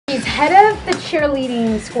head of the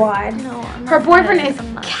cheerleading squad. No, I'm not Her boyfriend head. is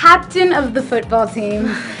I'm not. captain of the football team.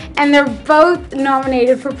 And they're both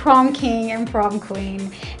nominated for Prom King and Prom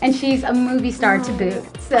Queen. And she's a movie star to boot.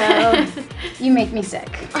 So you make me sick.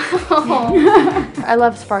 I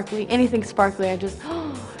love sparkly. Anything sparkly, I just,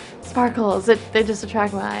 sparkles. They just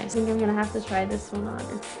attract my eyes. I think I'm gonna have to try this one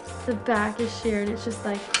on. The back is sheer and it's just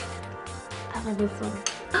like, I love this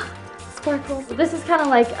one. Sparkles. This is kind of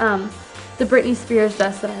like the Britney Spears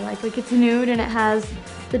dress that I like. Like it's nude and it has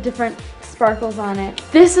the different sparkles on it.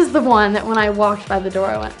 This is the one that when I walked by the door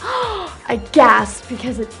I went, oh, I gasped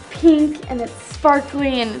because it's pink and it's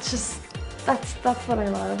sparkly and it's just, that's what I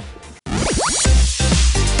love.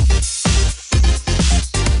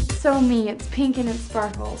 So me, it's pink and it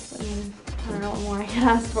sparkles. I mean, I don't know what more I can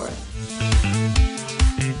ask for.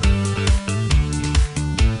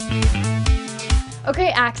 Okay,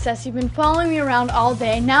 Access, you've been following me around all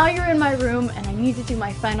day. Now you're in my room and I need to do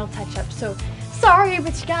my final touch-up. So sorry,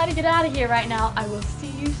 but you gotta get out of here right now. I will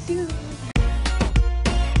see you soon.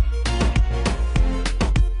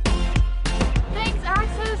 Thanks,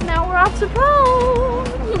 Access. Now we're off to prom.